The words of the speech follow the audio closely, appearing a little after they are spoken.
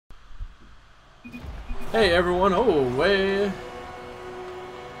Hey everyone, oh way.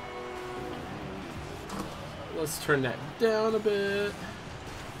 Let's turn that down a bit.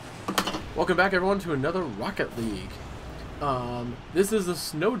 Welcome back everyone to another Rocket League. This is a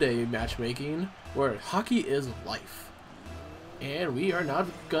snow day matchmaking where hockey is life. And we are now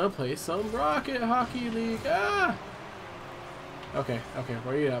gonna play some Rocket Hockey League. Ah! Okay,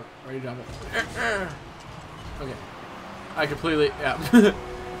 where are you at? Where are you dropping? Okay. I completely, yeah.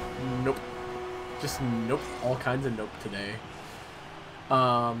 Nope. Just nope. All kinds of nope today.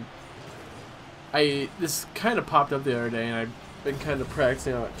 This kind of popped up the other day, and I've been kind of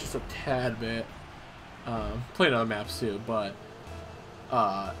practicing on it just a tad bit. Playing other maps too, but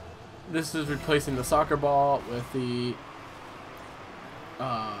this is replacing the soccer ball with the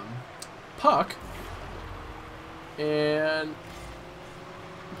puck, and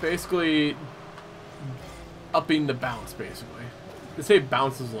basically upping the bounce. Basically, they say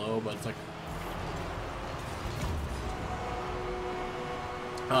bounce is low, but it's like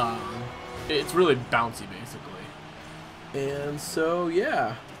it's really bouncy basically. And so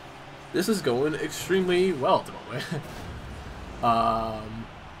yeah, this is going extremely well at the moment. I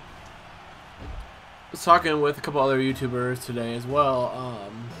was talking with a couple other YouTubers today as well.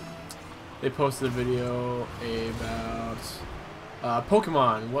 They posted a video about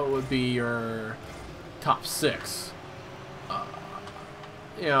Pokemon. What would be your top 6?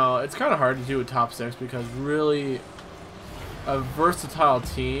 You know, it's kind of hard to do a top 6 because really a versatile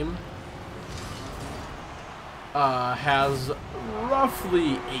team has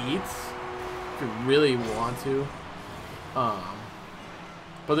roughly 8 if you really want to.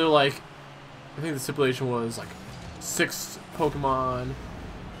 But they're like, I think the stipulation was like 6 Pokemon.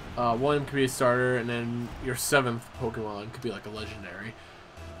 One could be a starter, and then your 7th Pokemon could be like a legendary.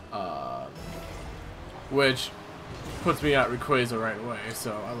 Which puts me at Rayquaza right away,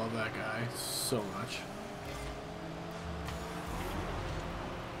 so I love that guy so much.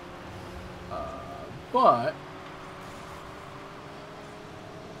 But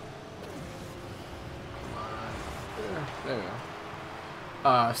there we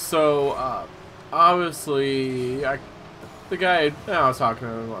go. So obviously, the guy I was talking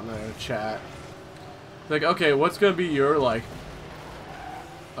to him on the chat, like, okay, what's gonna be your like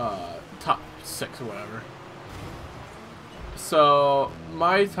top 6 or whatever? So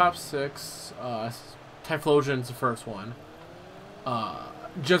my top 6, Typhlosion's the first one,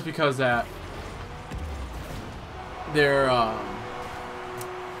 just because that they're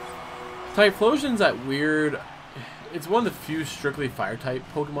Typhlosion's that weird. It's one of the few strictly fire type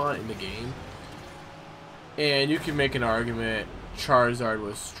Pokemon in the game, and you can make an argument Charizard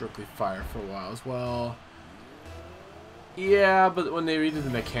was strictly fire for a while as well. Yeah, but when they redid the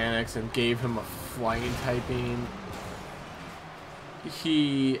mechanics and gave him a flying typing,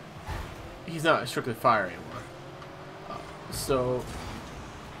 he's not strictly fire anymore. So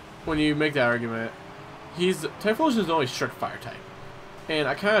when you make that argument, Typhlosion is only strict fire type. And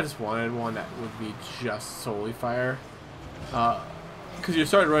I kind of just wanted one that would be just solely fire. Because you're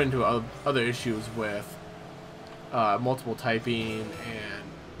starting to run into other issues with multiple typing, and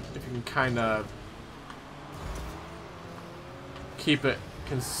if you can kind of keep it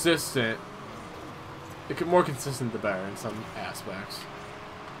consistent, more consistent the better in some aspects.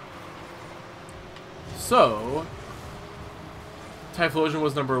 So, Typhlosion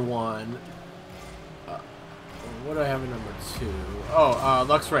was number 1. What do I have at number 2? Oh,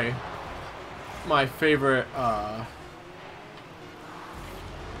 Luxray. My favorite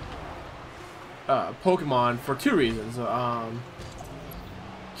Pokemon for 2 reasons.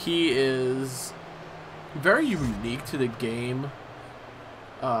 He is very unique to the game.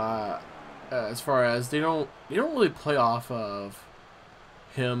 As far as they don't really play off of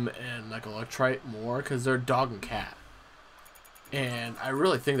him and like Electrite more, because they're dog and cat. And I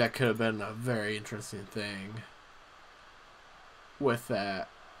really think that could have been a very interesting thing with that.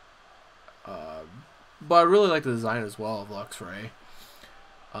 But I really like the design as well of Luxray.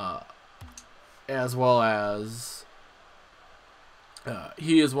 As well as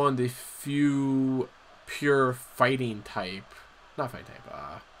he is one of the few pure fighting type, not fighting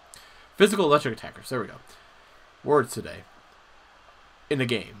type, physical electric attackers. There we go. Words today. In the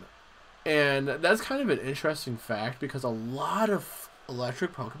game. And that's kind of an interesting fact because a lot of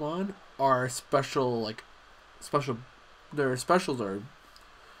electric Pokemon are special, like, their specials are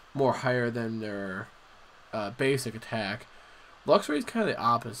more higher than their basic attack. Luxray is kind of the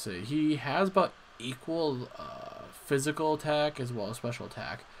opposite. He has about equal physical attack as well as special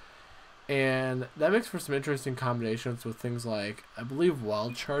attack. And that makes for some interesting combinations with things like, I believe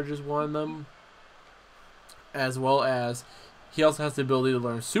Wild Charge is one of them, as well as he also has the ability to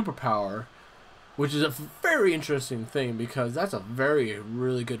learn Superpower, which is a very interesting thing because that's a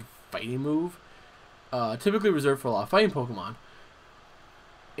really good fighting move. Typically reserved for a lot of fighting Pokemon.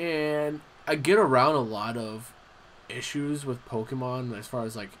 And I get around a lot of issues with Pokemon as far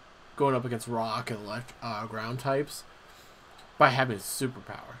as like going up against rock and ground types by having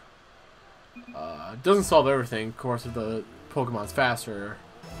superpower. It doesn't solve everything, of course. If the Pokemon's faster,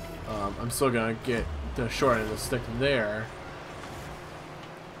 I'm still gonna get the short end of the stick there.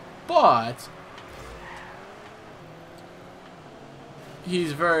 But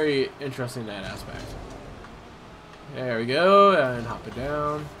he's very interesting in that aspect. There we go, and hop it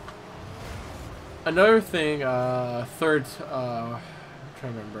down. Another thing, I'm trying to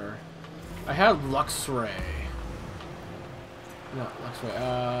remember. I had Luxray. Not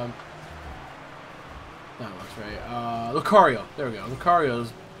Luxray, not Luxray. Lucario. There we go.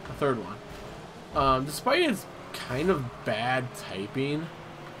 Lucario's the third one. Despite its kind of bad typing.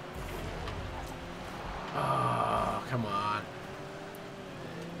 Oh, come on.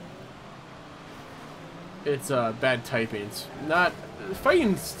 It's bad typing. It's not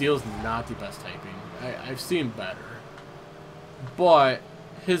fighting Steel's not the best typing. I've seen better, but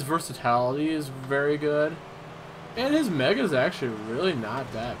his versatility is very good, and his Mega is actually really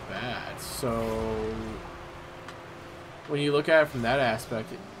not that bad. So when you look at it from that aspect,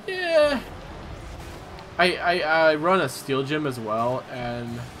 yeah. I run a Steel Gym as well,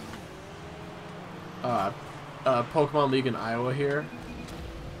 and Pokemon League in Iowa here.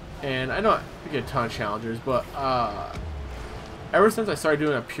 And I don't get a ton of challengers, but ever since I started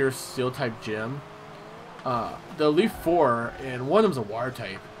doing a pure Steel type gym, the Elite Four, and one of them's a Water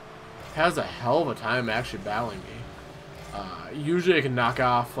type, has a hell of a time actually battling me. Usually I can knock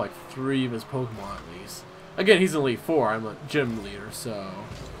off like 3 of his Pokemon at least. Again, he's an Elite Four. I'm a gym leader,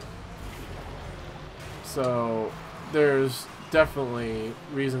 so there's definitely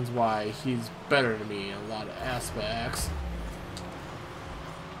reasons why he's better than me in a lot of aspects.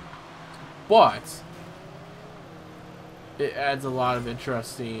 But it adds a lot of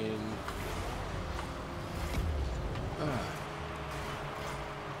interesting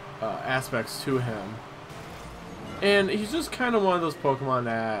aspects to him. And he's just kind of one of those Pokemon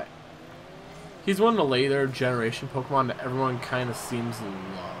that he's one of the later generation Pokemon that everyone kind of seems to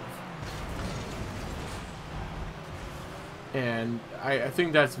love. And I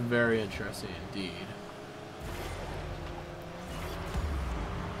think that's very interesting indeed.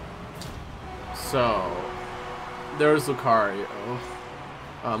 So, there's Lucario.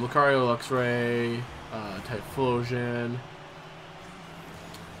 Lucario, Luxray, Typhlosion.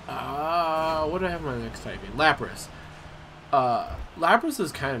 What do I have my next typing? Lapras. Lapras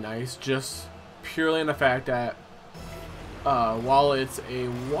is kind of nice, just purely in the fact that while it's a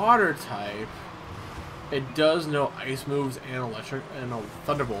water type, it does know ice moves and electric and a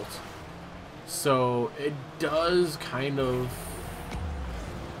thunderbolt. So it does kind of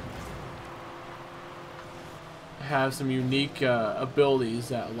have some unique abilities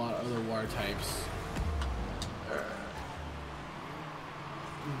that a lot of other water types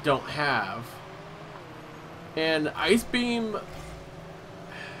don't have. And Ice Beam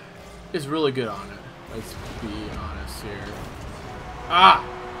is really good on it. Let's be honest here. Ah!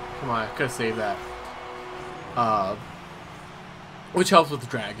 Come on, I could have saved that. Which helps with the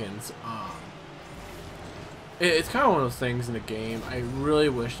dragons. It's kind of one of those things in the game. I really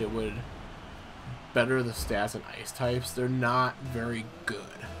wish it would better the stats in ice types. They're not very good.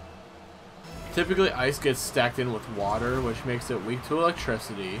 Typically, ice gets stacked in with water, which makes it weak to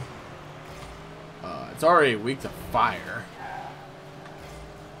electricity. It's already weak to fire.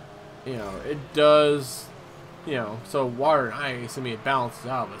 You know, it does, you know, so water and ice, I mean, it balances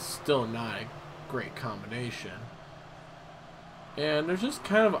out, but it's still not a great combination. And there's just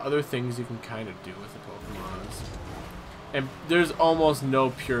kind of other things you can kind of do with the Pokemons. And there's almost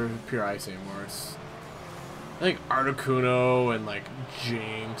no pure ice anymore. It's, I think Articuno and like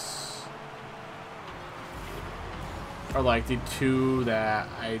Jinx are like the 2 that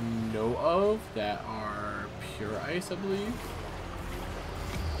I know of that are pure ice, I believe.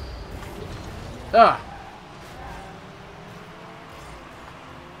 Ah!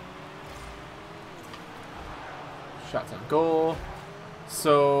 Shots on goal.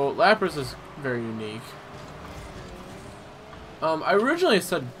 So Lapras is very unique. I originally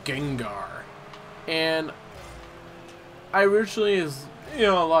said Gengar, and I originally you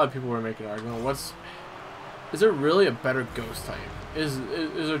know, a lot of people were making an argument. Is there really a better ghost type? Is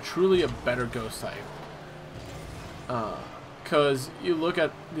there truly a better ghost type? Because you look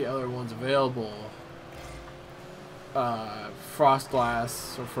at the other ones available,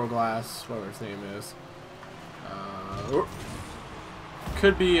 Frostglass or Froglass, whatever his name is.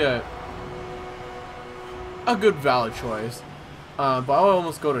 Could be a a good valid choice. But I would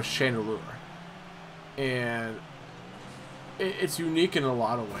almost go to Chandelure. And it's unique in a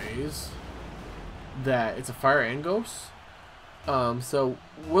lot of ways. That it's a fire and ghost. So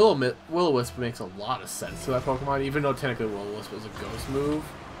Will-O-Wisp makes a lot of sense to that Pokemon, even though technically Will-O-Wisp is a ghost move.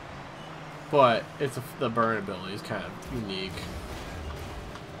 But the burn ability is kind of unique.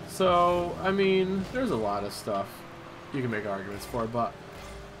 So, I mean, there's a lot of stuff you can make arguments for, but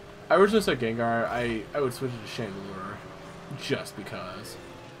I originally said Gengar. I would switch it to Chandelure just because.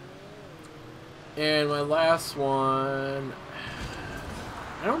 And my last one,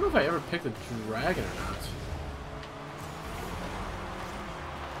 I don't know if I ever picked a dragon or not.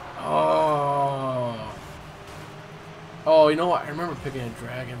 Oh, you know what? I remember picking a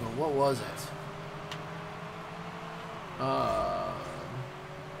dragon, but what was it? I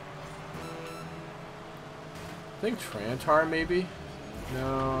think Trantar, maybe?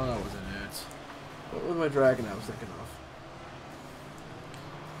 No, that wasn't it. What was my dragon I was thinking of?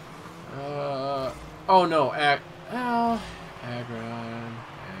 Oh no, Aggron.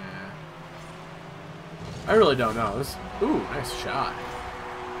 I really don't know. Ooh, nice shot.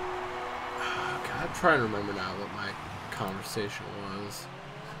 God, I'm trying to remember now what my conversation was.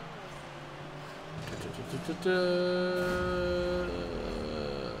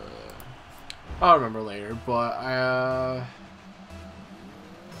 I'll remember later, but I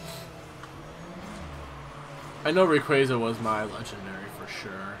know Rayquaza was my legendary for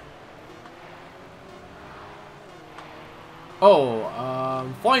sure.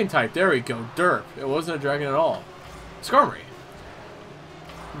 Oh, flying type. There we go. Derp. It wasn't a dragon at all. Skarmory.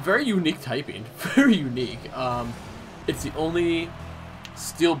 Very unique typing. Very unique. It's the only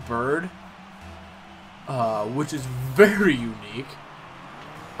steel bird, which is very unique.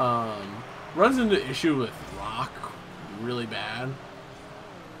 Runs into issue with rock really bad.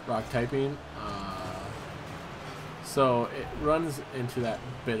 Rock typing. So it runs into that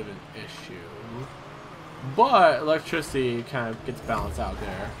bit of an issue. But electricity kind of gets balanced out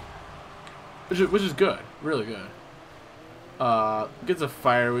there. Which is good. Really good. Gets a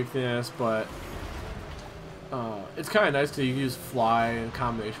fire weakness, but it's kind of nice because you can use fly in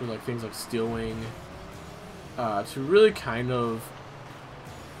combination with like things like Steel Wing to really kind of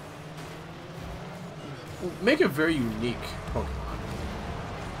make a very unique Pokemon.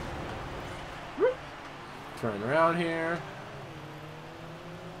 Turn around here.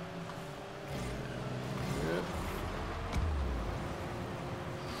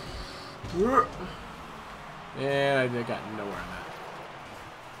 And I got nowhere on that.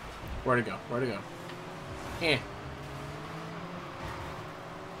 Where to go? Where to go? Eh.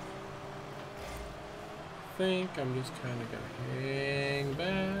 I think I'm just kind of gonna hang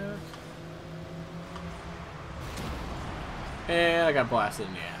back. And I got blasted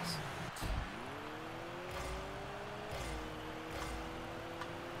in the ass.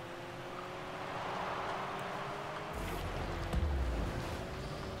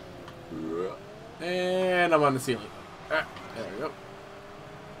 And I'm on the ceiling. Ah, there we go.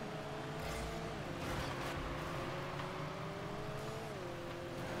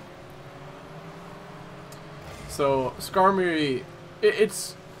 So Skarmory,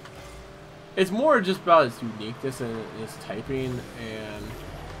 it's more just about its uniqueness and its typing and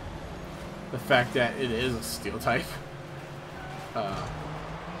the fact that it is a steel type.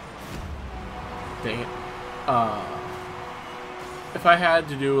 Dang it. If I had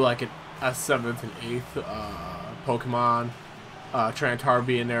to do like a 7th and 8th Pokemon, Trantar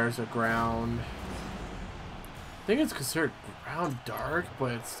being there as a ground. I think it's considered ground dark,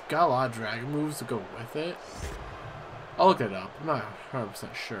 but it's got a lot of dragon moves to go with it. I'll look it up. I'm not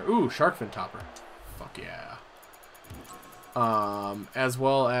 100% sure. Ooh, Sharkfin Topper. Fuck yeah. As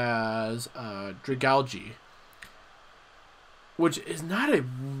well as Dragalge, which is not a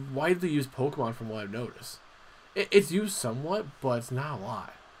widely used Pokemon from what I've noticed. It's used somewhat, but it's not a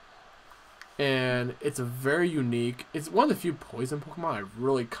lot. And it's a very unique... It's one of the few poison Pokemon I've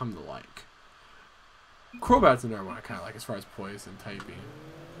really come to like. Crobat's another one I kind of like as far as poison typing.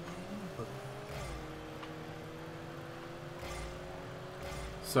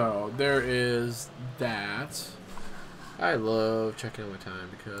 So, there is that. I love checking out my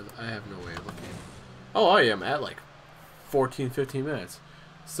time because I have no way of looking. Oh, I am at like 14-15 minutes.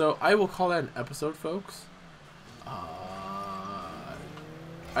 So, I will call that an episode, folks.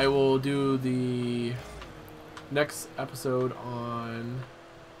 I will do the next episode on...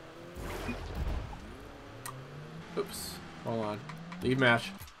 Oops. Hold on. Leave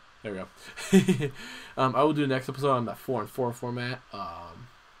match. There we go. I will do the next episode on that 4-on-4 format.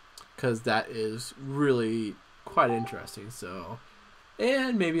 Because that is really quite interesting. So,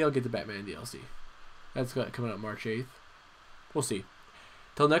 and maybe I'll get the Batman DLC. That's coming out March 8th. We'll see.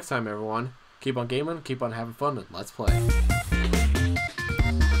 Till next time, everyone. Keep on gaming, keep on having fun, and let's play.